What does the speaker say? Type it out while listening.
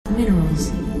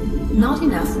Minerals. Not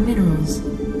enough minerals.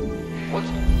 What's...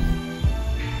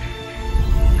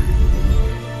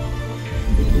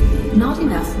 Not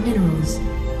enough minerals.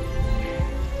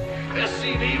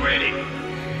 SCV ready.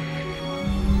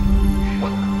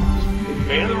 What?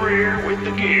 In the rear with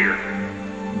the gear.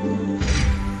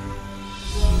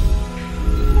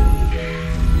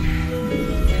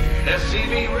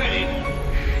 SCV ready.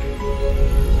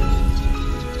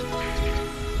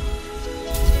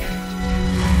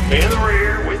 In the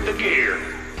rear with the gear.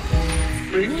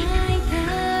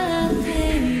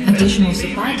 Additional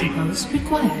supply depots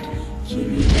required.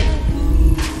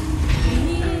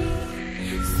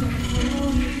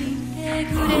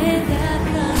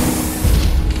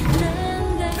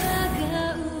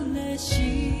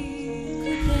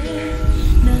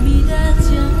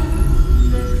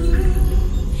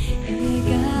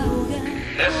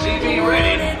 SCV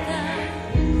ready.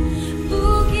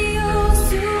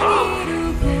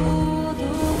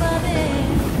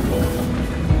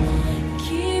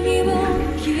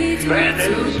 Bad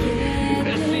news.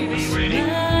 SCV ready.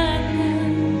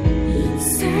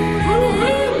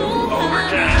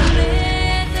 Overtime.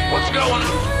 What's going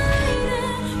on?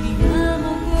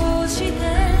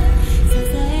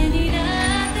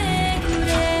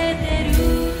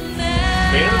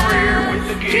 In the rear with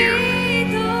the gear.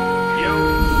 Yo.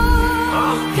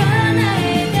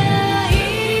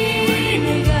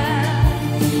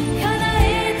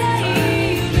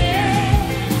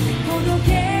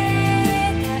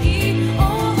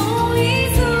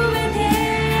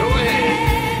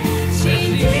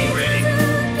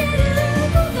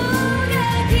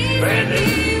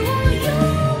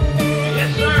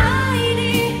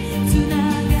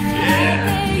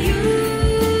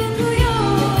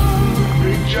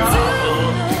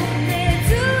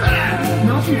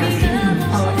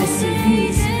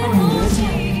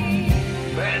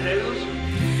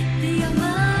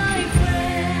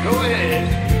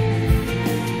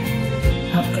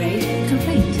 Upgrade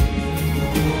complete.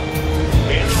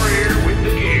 In the rear with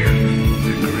the gear.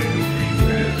 The Grim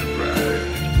Reaper has arrived.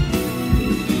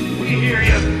 We hear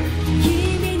you.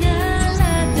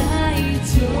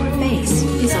 Base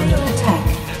is under attack.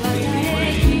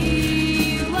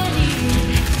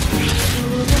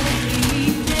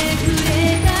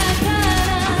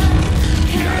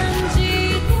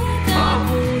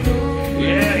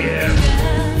 Yeah.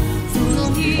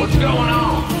 What's going on?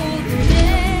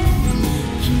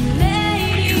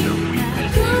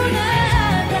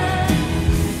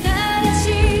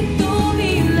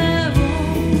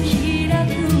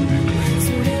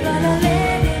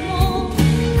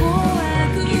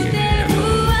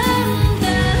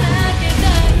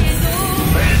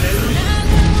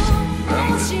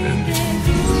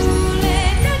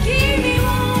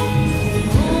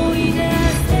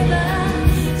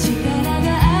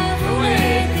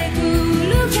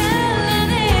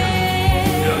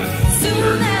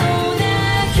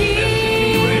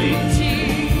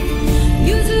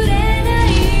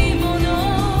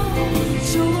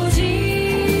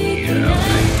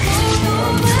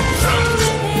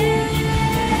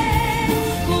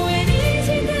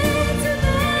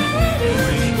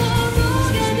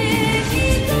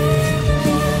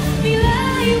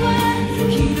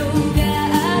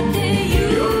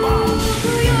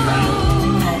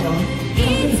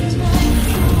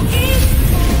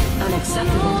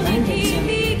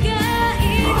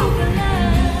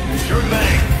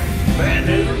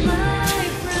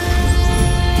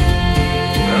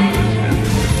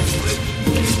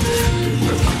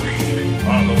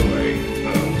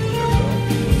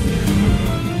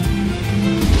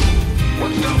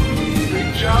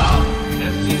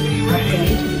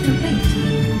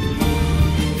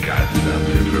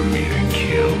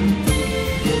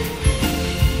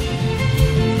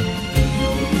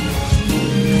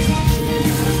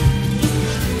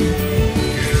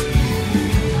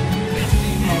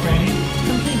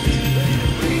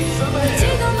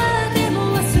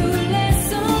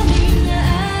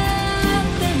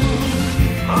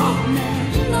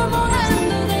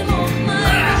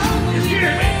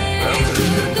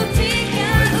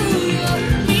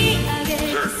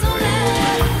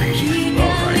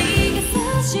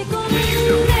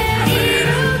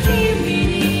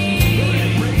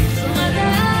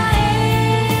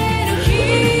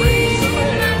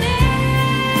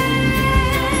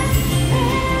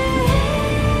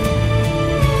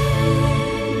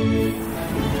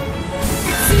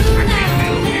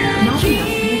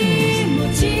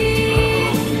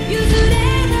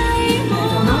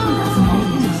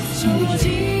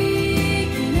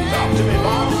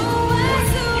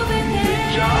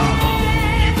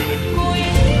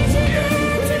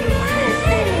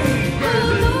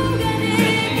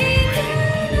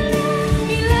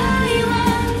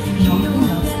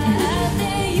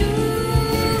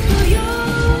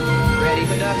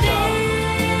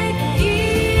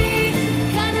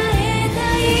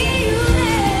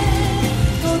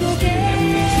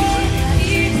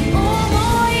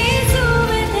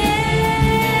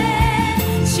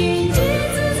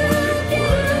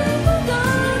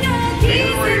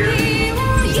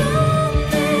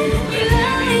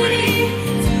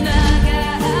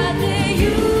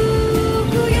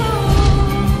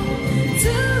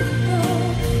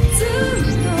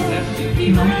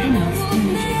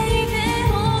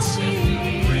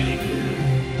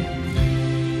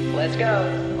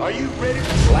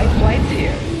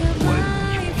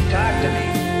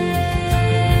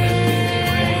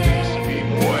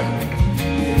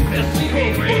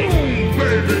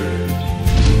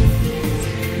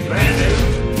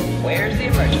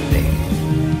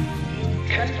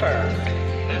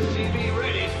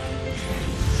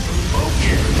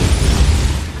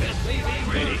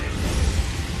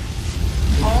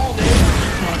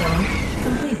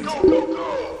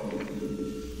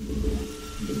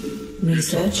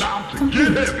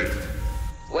 complete.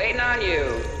 Waiting on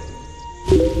you.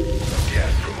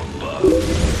 Gas from above.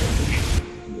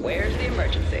 Where's the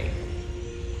emergency?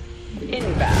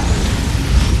 Inbound.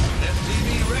 SCV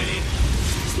ready.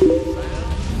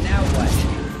 Now what?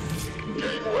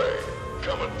 Gateway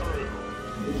coming through.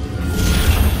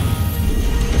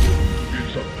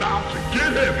 It's about to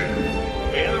get heavy.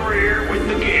 In the rear with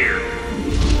the gear.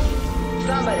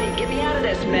 Somebody, get me out of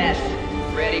this mess.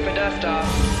 Ready for dust off.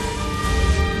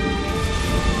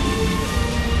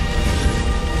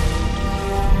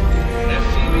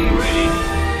 SCV ready.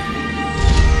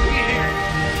 We here.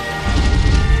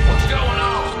 What's going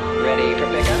on? Ready for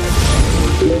pickup?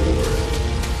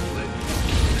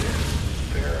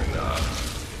 Fair enough.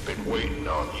 Been waiting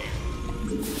on you.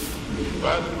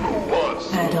 Let's move on.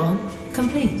 Add-on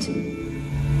complete.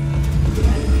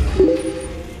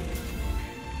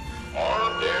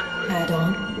 Armed and ready.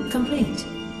 Add-on complete.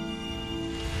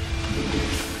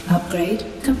 Upgrade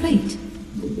complete.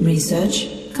 Research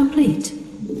complete.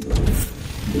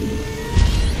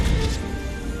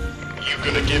 You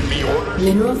gonna give me orders?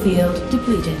 Mineral field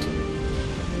depleted.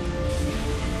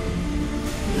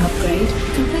 Upgrade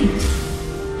complete.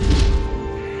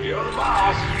 You're the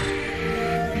boss.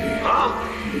 Huh?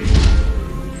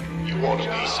 You want a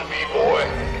piece of me, boy?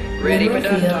 Ready for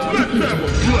Mineral dust field off. depleted.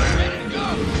 Ready to go.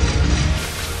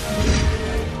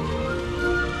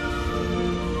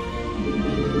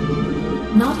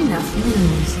 Not enough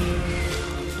minerals.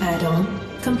 Add-on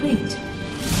complete.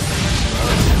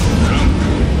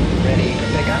 Ready for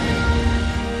pickup?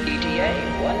 ETA,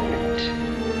 1 minute.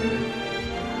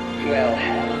 Well,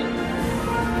 hell.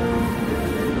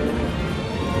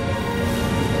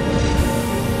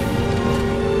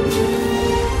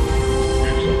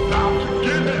 It's about to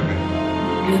get heavy.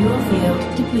 Mineral field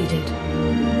depleted.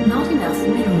 Not enough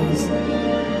minerals.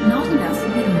 Not enough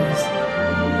minerals.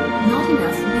 Not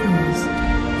enough minerals.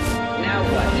 Now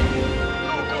what?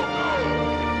 Go, go, go.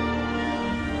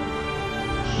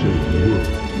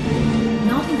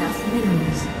 Not enough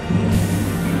minerals.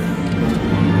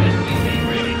 SCV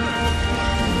ready.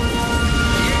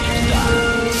 Here's your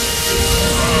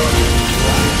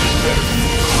stop.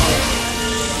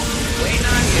 Waiting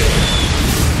on you.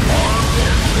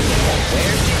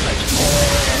 Where's the emergency?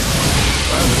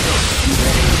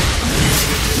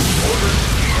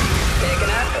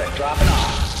 Taking up or dropping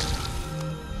off?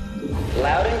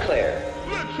 Loud and clear.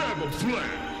 Let's have a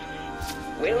blast.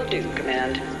 Will do,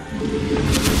 Command.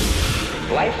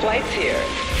 Life flight's here.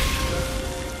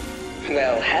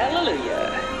 Well,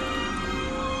 hallelujah.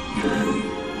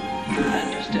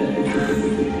 Understood.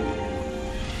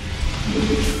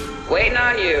 Waiting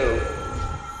on you.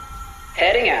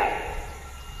 Heading out.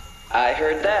 I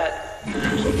heard that.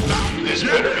 This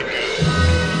better be good.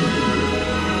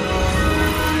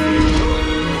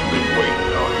 Been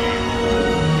waiting on you.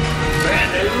 Bad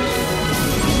news.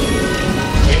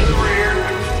 In the rear.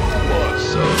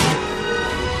 What's up?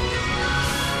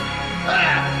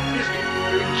 Mr.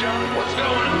 Big John, what's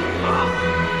going on?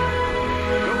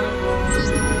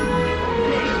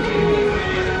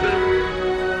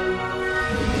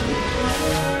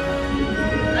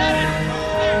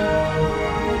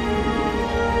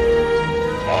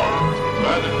 Armed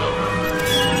by the number.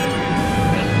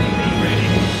 SCV ready.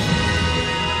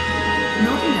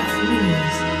 Not enough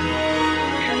minerals.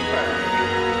 Confirmed.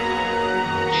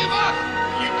 Give up!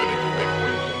 You gonna expect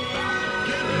me?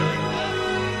 Get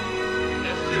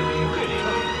SCV ready.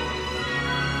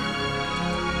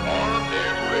 Armed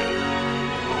and ready.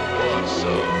 What's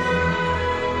up?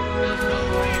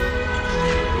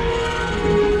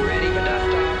 Ready for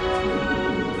dust off.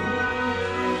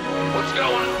 What's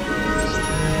going on?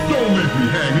 Don't leave me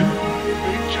hanging.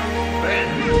 Big John, man.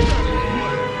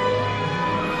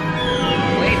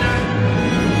 Waiting on.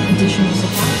 Additional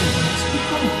supply depots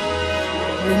required.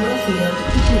 Mineral field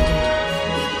depleted.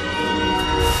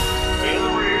 In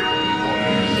the rear.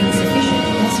 Insufficient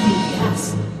Best-Speed gas.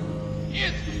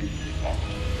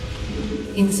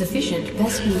 Insufficient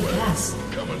Best-Speed gas.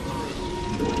 Coming through.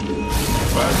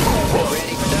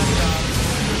 Ready for dust off.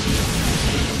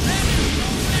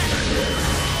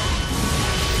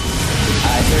 I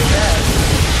heard that.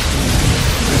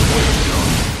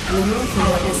 Mineral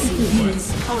field SCVs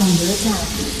are under attack.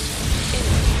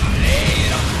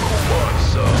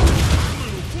 What's up?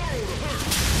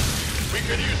 We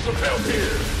could use some help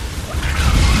here.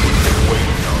 Been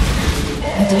waiting on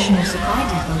you. Additional supply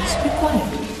depots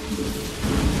required.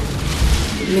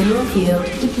 Mineral field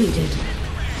depleted.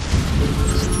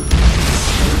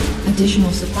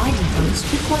 Additional supply depots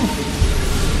required.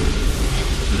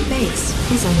 Base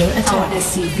is under attack. Our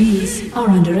SCVs are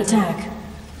under attack.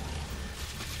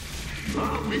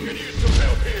 We could use some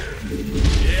help here.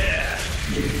 Yeah.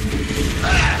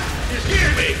 Ah! You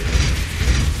scared me!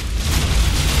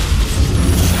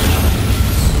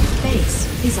 Base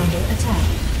is under attack.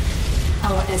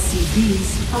 Our SCVs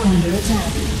are under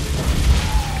attack. We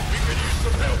could use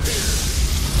some help here.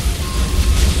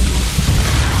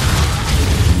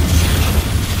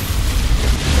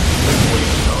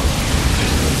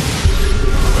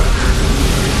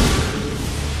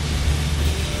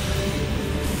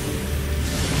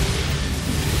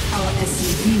 Our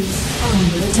SCVs are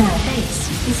under attack. Base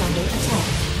is under attack.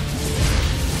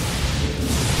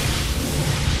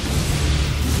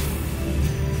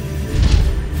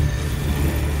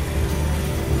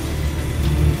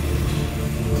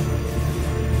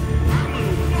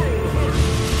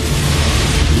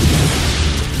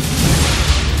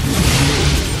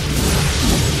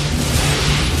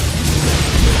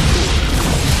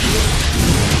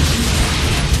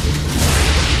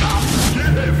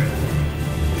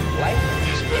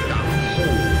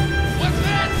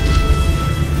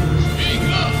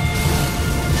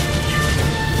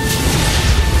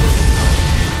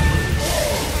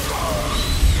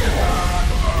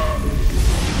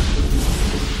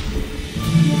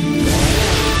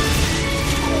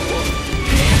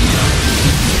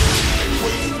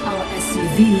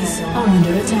 SCVs are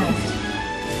under attack.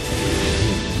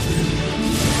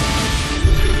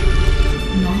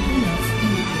 Not enough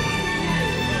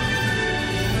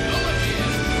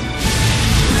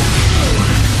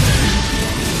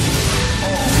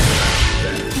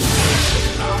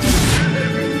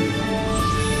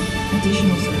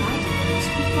additional supply is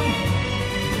required.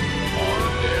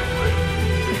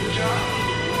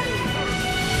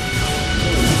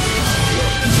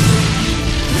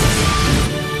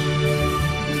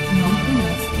 Not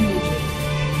enough energy.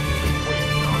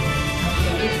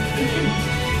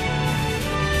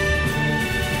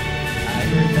 I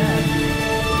heard that.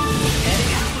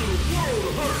 Heading out.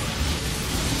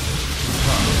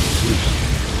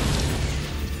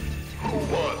 Who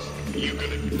was? You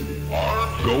gonna arm?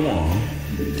 Go on.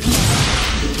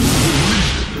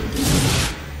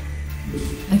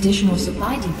 Additional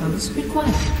supply depots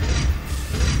required.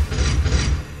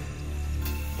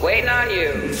 Waiting on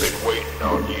you. Been waiting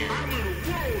on you.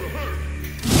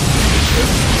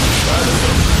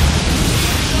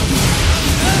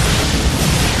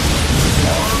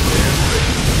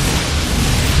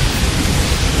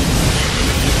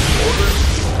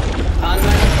 On my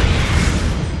way.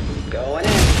 Going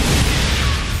in.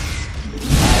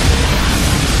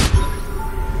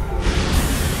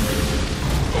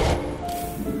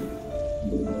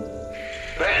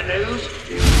 Bad news?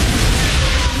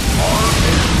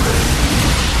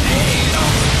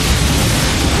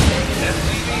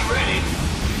 SCV ready.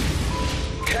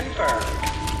 Confirmed.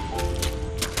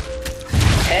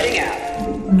 Heading out.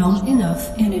 Not enough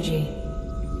energy.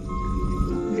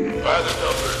 By the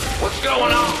numbers. What's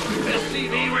going on?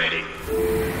 SCV ready.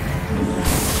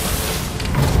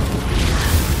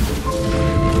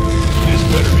 This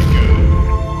better be good.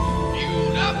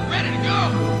 Fueled up, ready to go.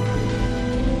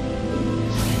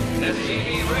 SCV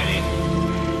ready.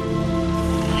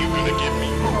 You gonna give me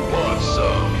what,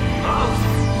 son? Huh?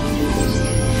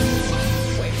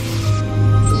 Wait.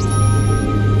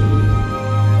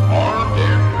 Armed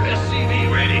and SCV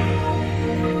ready.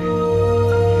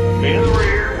 In the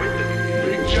rear with the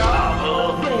big job, huh?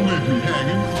 Don't leave me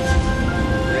hanging.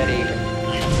 Ready.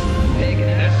 Taking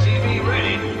it. SCV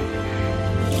ready.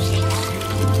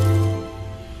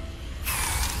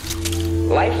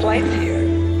 Life flight's here.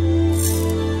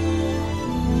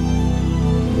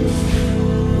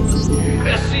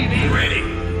 SCV ready.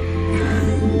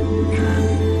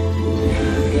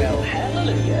 Well,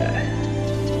 hallelujah.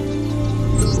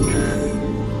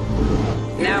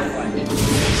 Now what?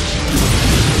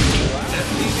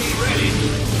 SCV ready.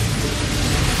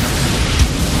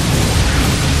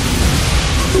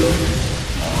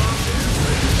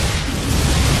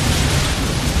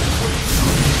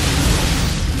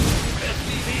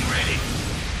 SCV ready.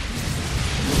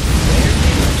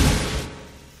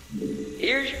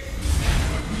 Here's your...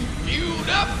 Fueled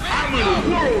up, ready I'm in a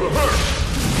world of hurt.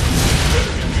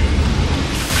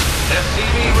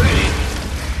 SCV ready.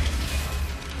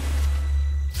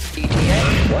 ETA,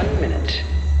 1 minute.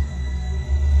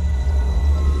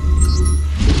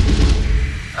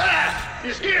 Ah!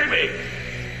 You scared me.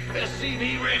 SCV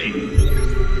ready.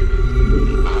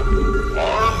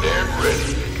 Armed and ready.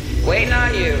 Waiting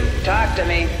on you. Talk to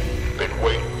me. Been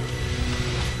waiting.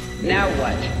 Now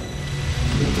what?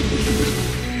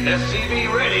 SCV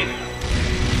ready.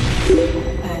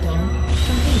 Add-on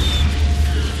complete.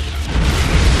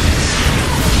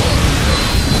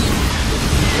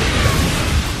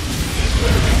 This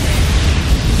better be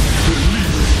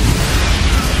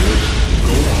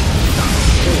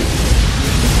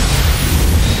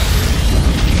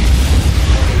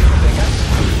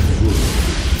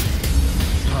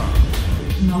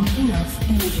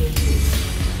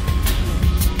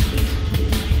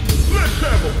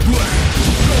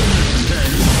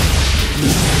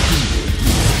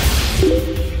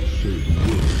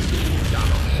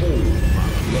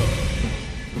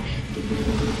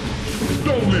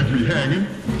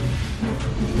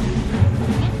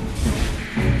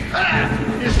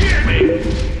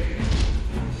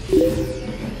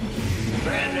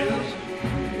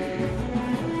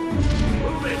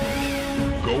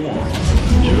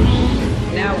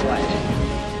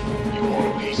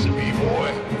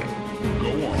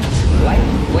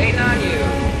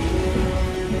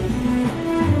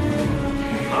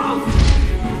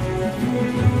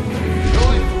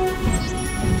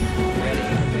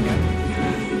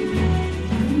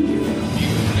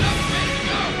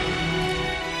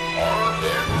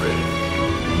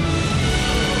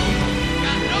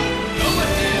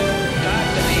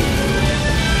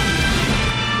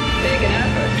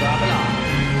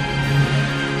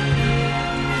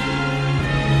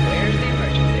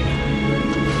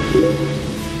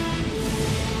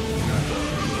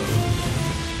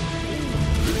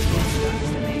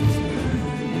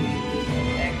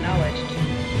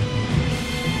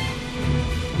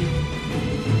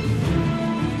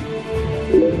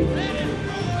It's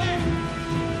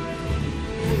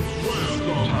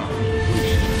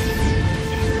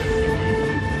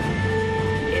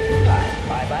 5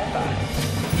 by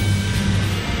 5.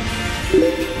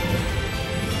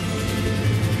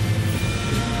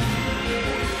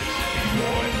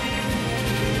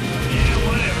 Yeah,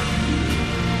 whatever.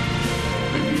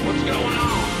 What's going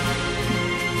on?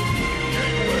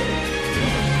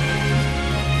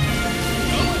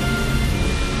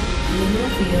 Mineral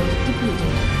field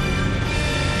depleted.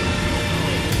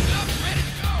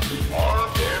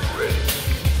 Armed and ready.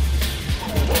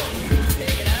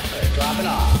 Taking up or dropping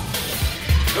off?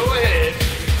 Go ahead.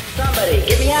 Somebody,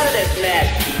 get me out of this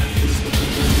mess.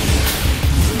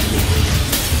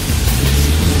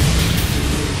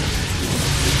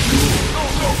 Go,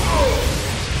 go, go!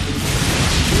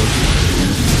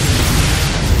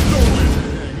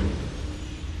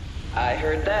 I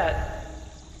heard that.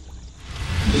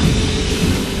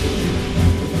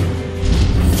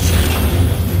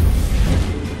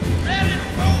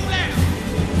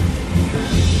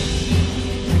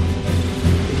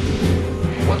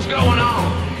 What's going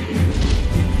on?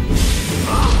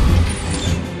 Huh?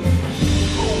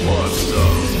 Who wants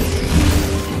some?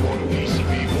 You want a piece of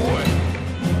me, boy?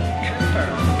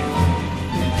 Confirmed.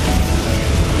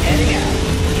 Heading out.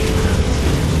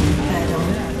 Add-on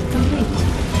complete.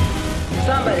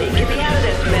 Somebody, get me out of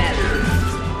this mess.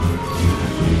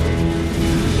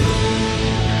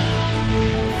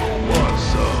 Who wants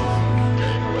some?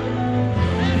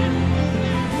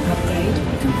 Upgrade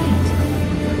complete.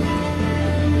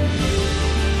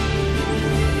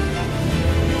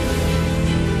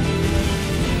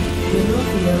 Mineral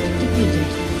field depleted.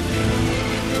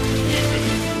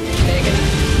 Taking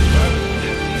up.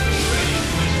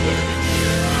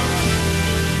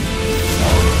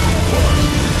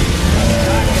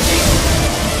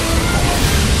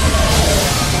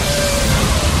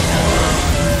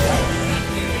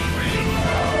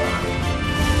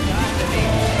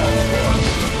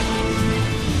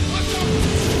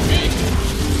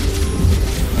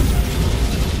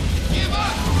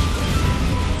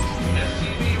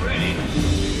 SCV ready.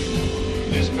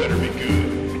 This better be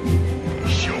good.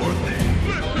 Sure thing.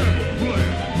 Let's have a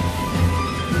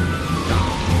plan.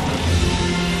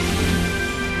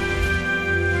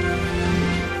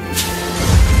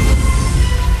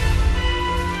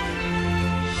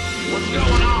 What's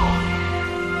going on?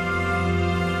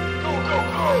 Go, go,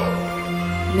 go!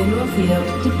 Mineral field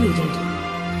depleted.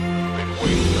 Been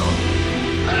waiting on you.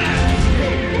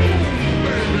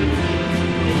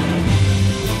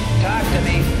 Talk to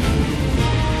me.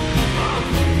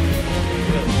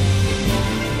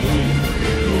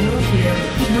 Mineral field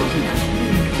not enough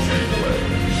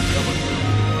minerals.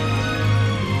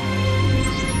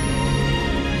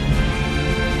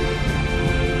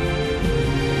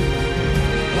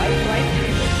 Light, light,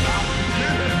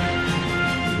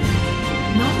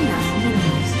 Not enough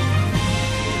minerals.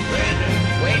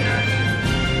 waiting on you.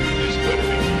 This better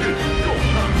be good. Go,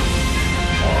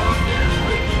 armed and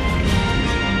ready.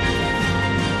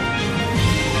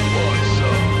 Want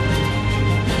some?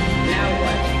 Now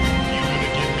what? You gonna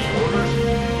give me orders?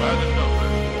 By the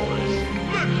numbers, boys.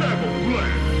 Let's have a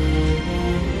plan.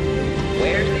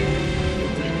 Where's the...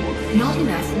 Not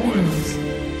enough minerals.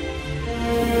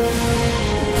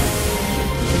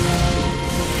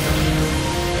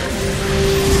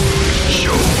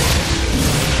 Show.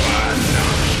 Why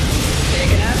not?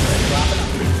 Taking up or dropping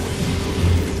off?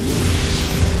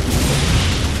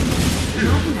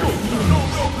 Not enough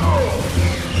minerals. Go, go, go!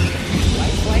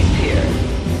 Light flights here.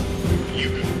 You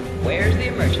can Where's the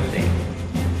emergency?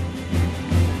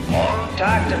 armed.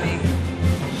 Talk to me.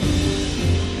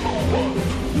 Who wants?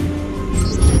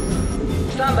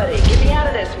 Somebody, get me out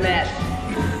of this mess.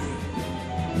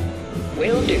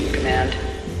 Will do, Command.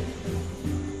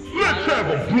 Let's have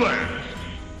a blast!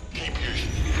 Keep your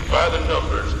by the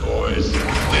numbers, boys.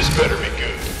 This better be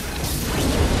good.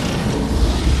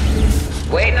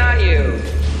 Waiting on you.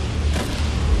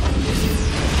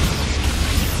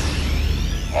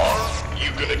 Armed?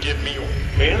 You gonna give me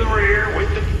in the rear with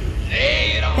the...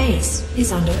 Lay it on. Base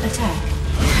is under attack.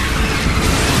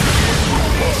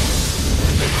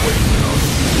 Been waiting on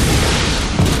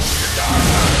you.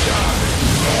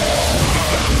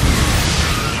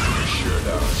 You sure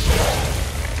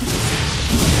does.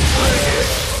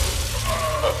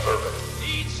 Affirmative.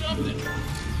 Need something?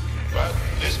 But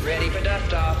this Ready for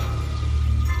dust off.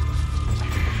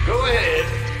 Go ahead.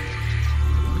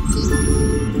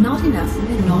 Not enough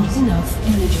minerals. Not enough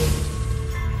energy.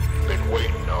 Been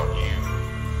waiting on you.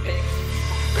 Pick.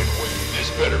 Been waiting. This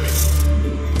better be.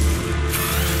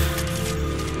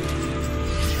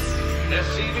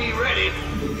 SCV ready.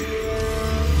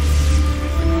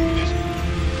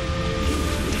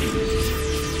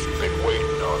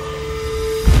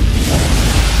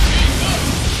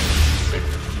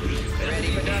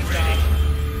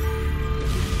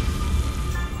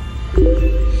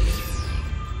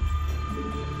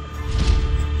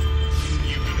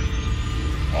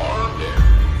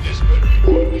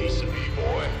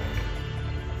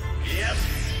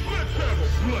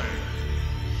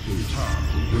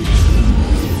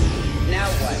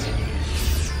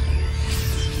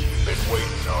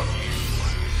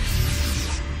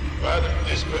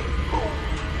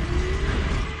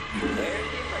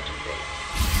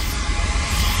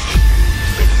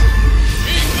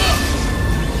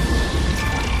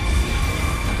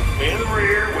 In the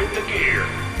rear with the gear.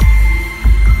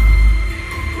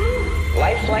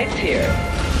 Life flight's here.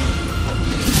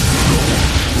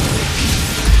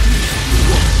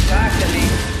 Talk to me.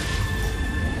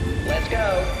 Let's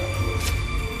go.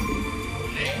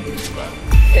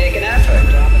 Take an effort.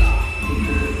 Drop it off.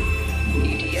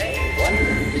 ETA 1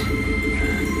 minute.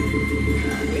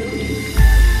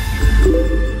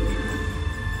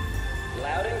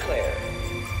 Loud and clear.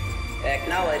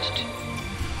 Acknowledged.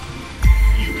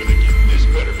 You gonna get this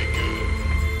better be good.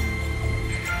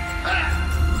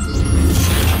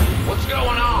 What's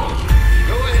going on?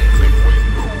 Go ahead. Big wing,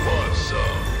 who wants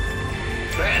some?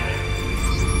 Bandit.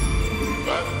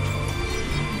 But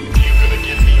you gonna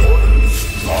give me orders?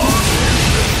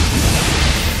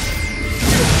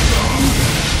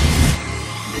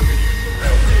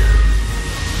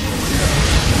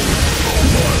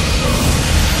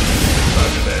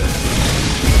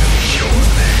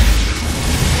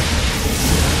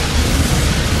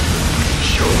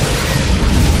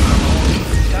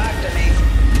 Talk to me.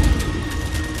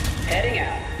 Heading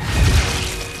out.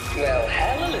 Well,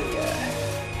 hallelujah.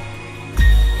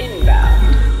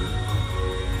 Inbound.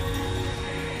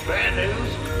 Bad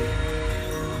news?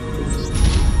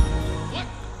 What?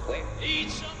 Wait. Need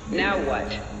something? Now what?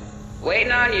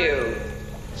 Waiting on you.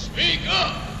 Speak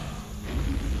up!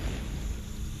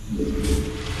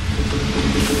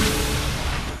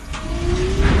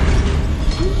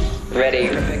 Ready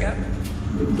for pickup?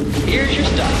 Here's your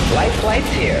stuff. Life flight's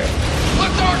here.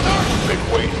 What's our target? Been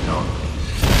waiting on.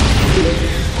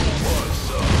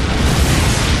 What's up?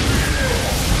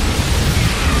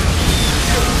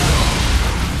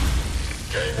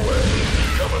 Gateway,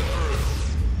 coming through.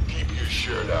 Keep your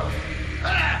shirt out.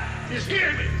 Ah! He's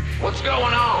hearing me! What's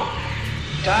going on?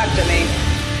 Talk to me.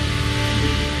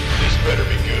 This better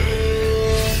be good.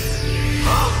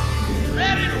 Huh?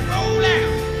 Ready to roll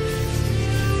out!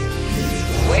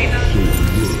 Waiting on you.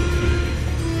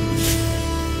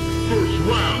 First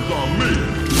round's on me.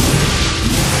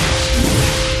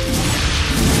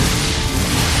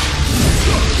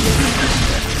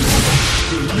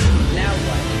 Now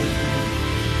what?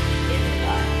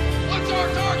 Inside. What's our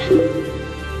target?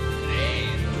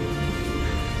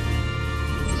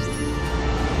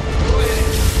 Go ahead,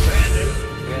 Bandit.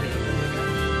 Ready for pickup?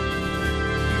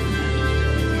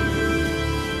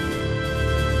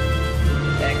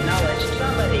 Acknowledged.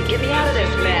 Somebody get me out of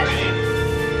this mess.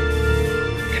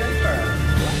 Confirm.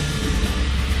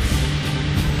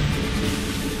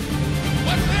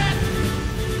 What's that?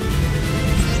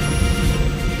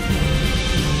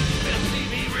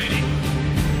 SCV ready.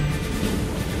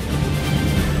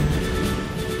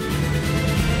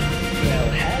 Well,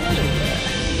 hallelujah.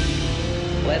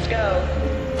 Let's go.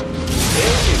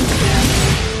 Will do.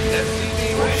 SCV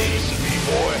ready, SCV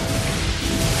boy.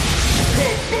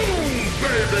 Kaboom,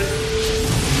 baby!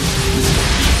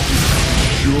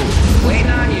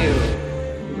 Waiting on you.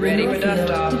 Ready for Mineral dust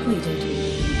field off. depleted.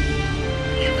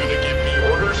 You gonna give me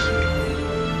orders?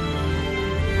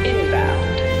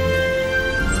 Inbound.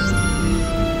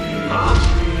 Huh?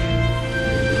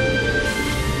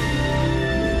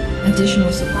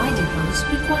 Additional supply depots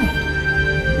required.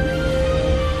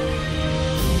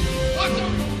 What's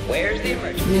up? Where's the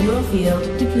emergency? Mineral field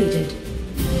depleted.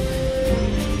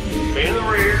 In the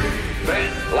rear.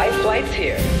 Bandit. Life flight's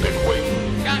here. Been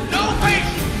waiting. Got no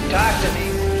patience. Talk to me.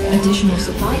 Additional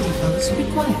supply depots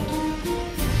required.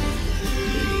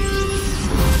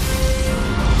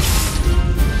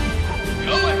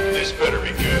 Go ahead. This better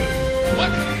be good.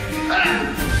 What? Ah!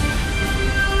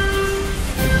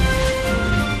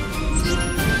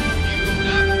 You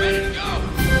not ready to go?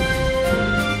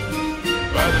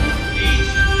 By the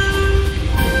east.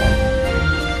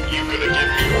 You gonna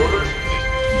give me orders?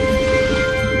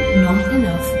 Not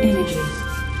enough energy.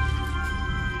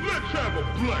 Let's have a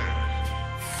blast.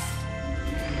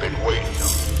 Been waiting on.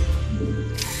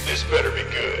 This better be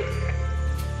good.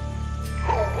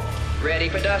 Ready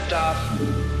for dust off.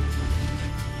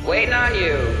 Waiting on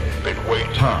you. Been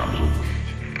waiting. Time's over.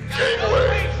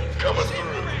 Gateway, coming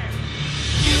through.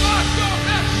 Give us your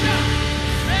best shot.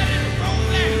 Ready to roll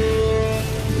out.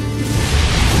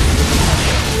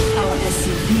 Our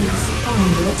SCVs are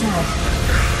under attack.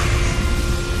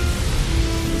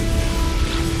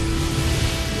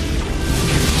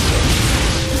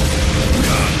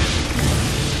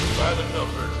 By the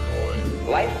numbers, boy.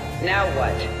 Life? Now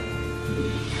what?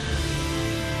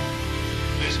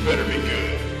 This better be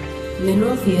good.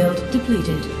 Mineral field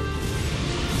depleted.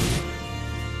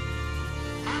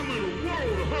 I'm in a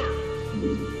world of hurt.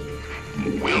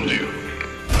 Will do.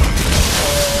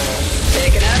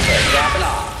 Taking up and dropping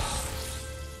off.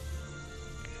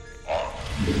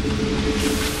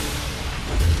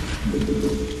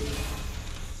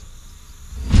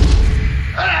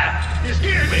 Ah! You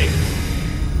scared me!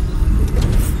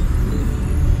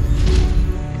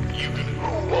 You can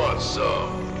who wants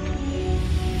some?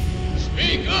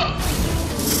 Speak up!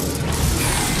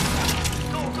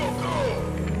 Go, go, go!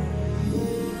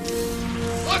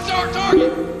 What's our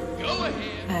target? Go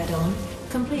ahead. Add-on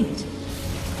complete.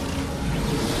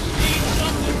 Need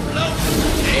something floating.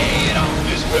 Lay it on.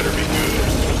 This better be good.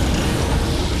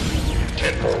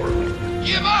 10 forward.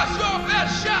 Give us your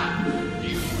best shot!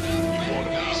 You want a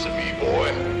piece of me, boy?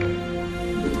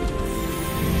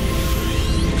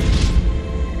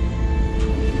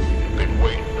 Been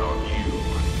waiting on you.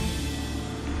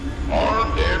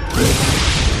 Armed and ready.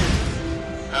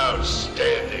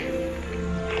 Outstanding.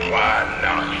 Why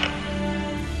not?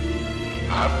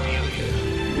 I feel you.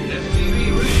 SCV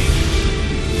ready.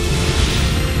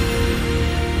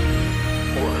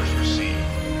 Orders received.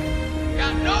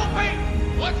 Got no pain.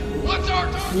 What's our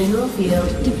target? Mineral field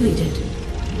depleted.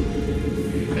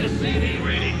 SCV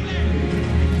ready.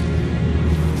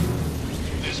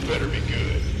 This better be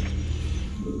good.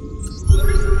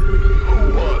 Who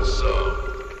wants some?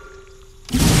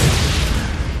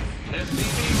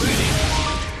 SCV ready.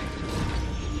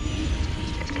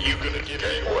 You gonna get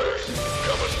anyways?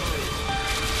 Coming through.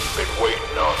 Been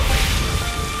waiting on me.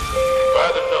 By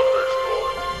the numbers,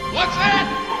 boy. What's that?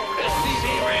 SCV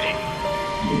ready.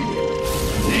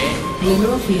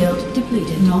 Mineral field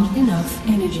depleted. Not enough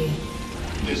energy.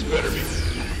 This better be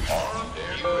armed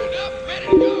and ready. Up, ready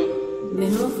to go.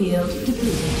 Mineral field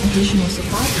depleted. Additional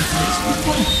supply depots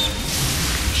required.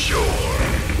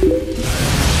 Sure.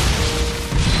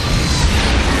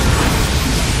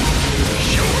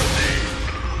 Sure thing.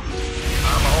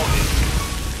 I'm on it.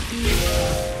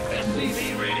 SCV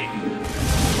ready.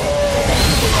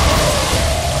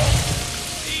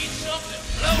 Need something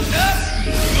blown up?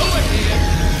 Go ahead.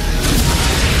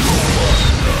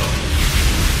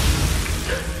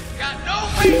 Got no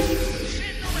way.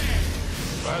 Sitting around.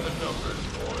 By the numbers,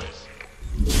 boys.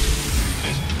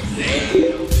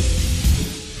 Damn.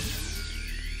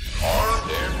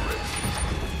 Armed and ready.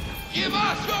 Give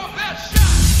us your best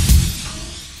shot.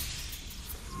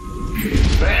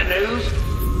 Bad news.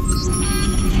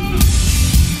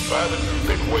 By the numbers,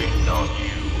 been waiting on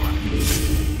you.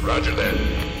 Roger that.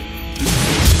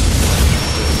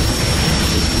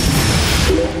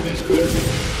 This better be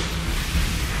good.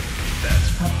 That's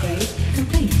Upgrade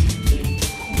complete.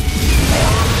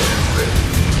 armed and ready.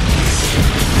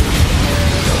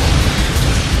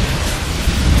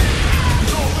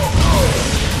 Go, go, go!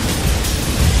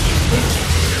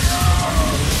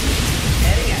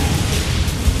 Heading out.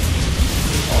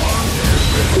 Armed and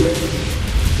ready.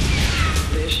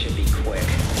 This should be quick.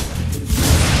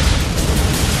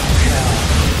 Hell.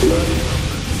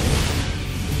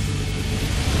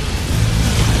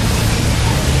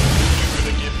 You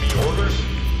gonna give me orders?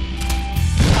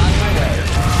 On my way.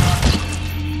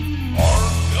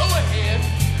 Armed? Go ahead.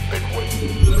 Been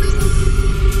waiting.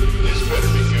 This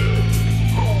better be good.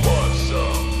 Who wants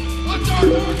some? What's our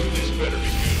target? This better be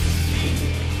good.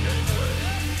 Anyway,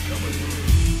 coming through.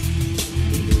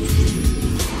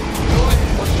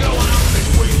 What's going on? Been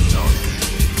waiting on you.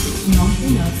 Not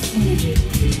enough energy.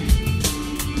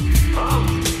 Huh?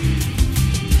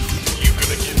 You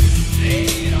gonna get me? Lay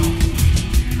it on.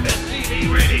 SCV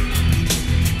ready.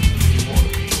 You want a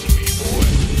piece of me, boy?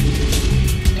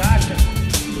 Doctor.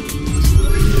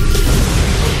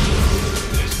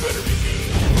 This better be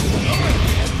good. Go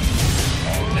ahead.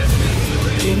 SCV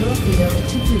ready. Mineral field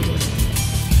depleted.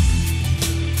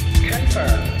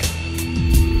 Confirmed.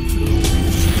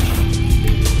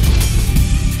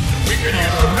 We could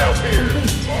use some help here.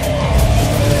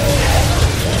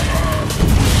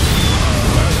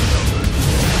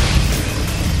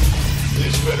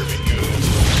 This better be good.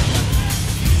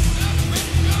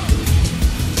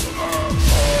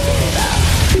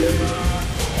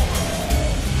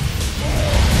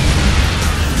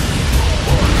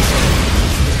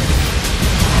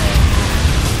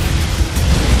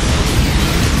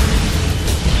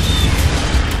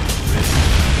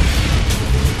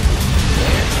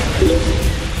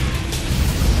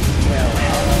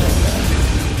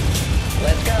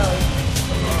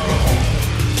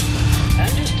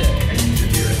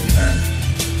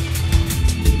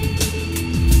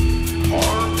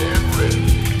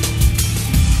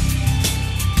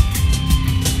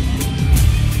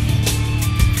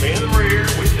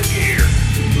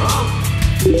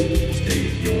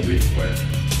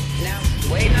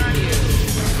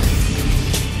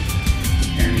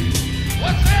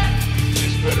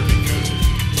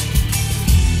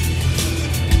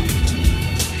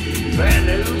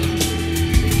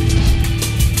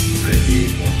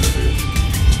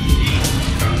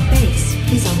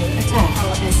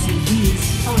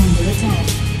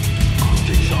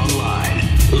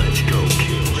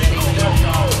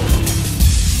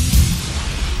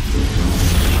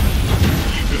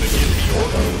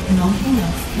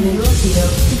 Torpedo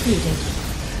defeated.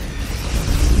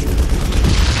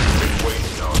 Been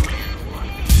waiting on you.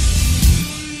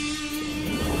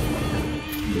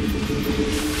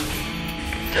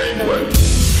 Gangway.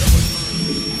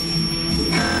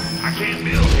 I can't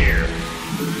build here.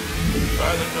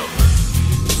 By the number.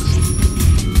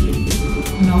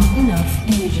 Not enough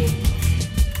energy.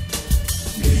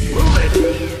 Move it.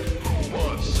 Who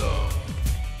wants some?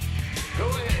 Go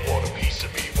ahead. Want a piece of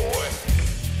me, boy?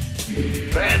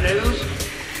 Bad news?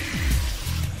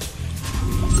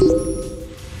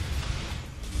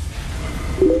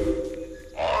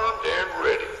 Armed and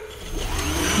ready.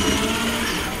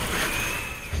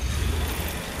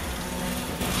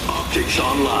 Optics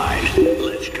online.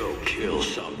 Let's go kill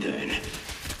something.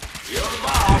 You're the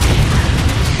boss.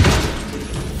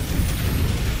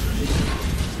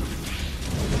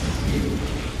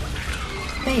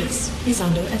 Base is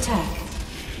under attack.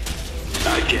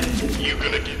 I get it. You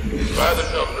gonna get by the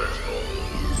numbers.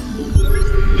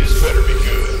 This better be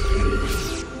good.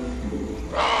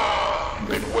 Ah,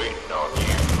 been waiting on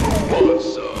you. Who wants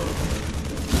some?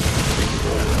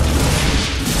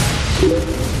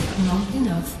 Not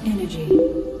enough energy.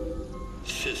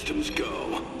 Systems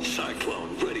go.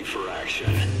 Cyclone ready for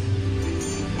action.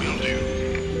 Will do.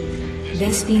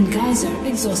 Vespene geyser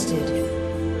exhausted.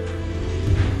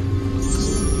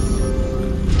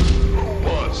 Who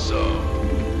wants some?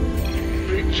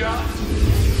 Big John?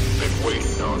 Been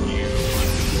waiting on you.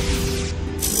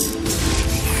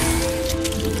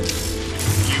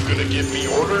 You gonna give me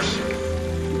orders?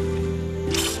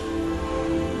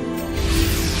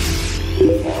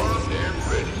 Armed and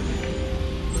ready.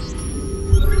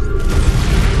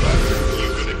 You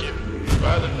gonna give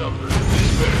by the number. This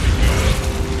better be good.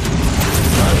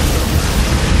 By the number.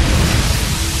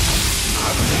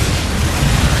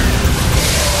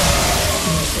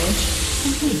 Research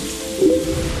complete.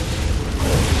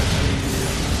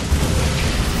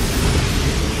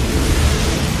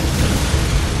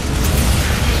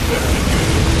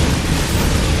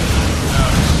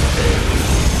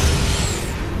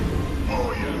 Oh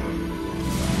yeah.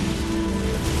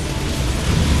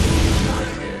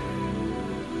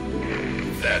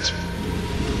 That's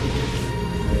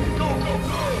go.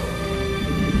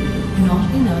 Not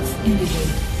enough energy.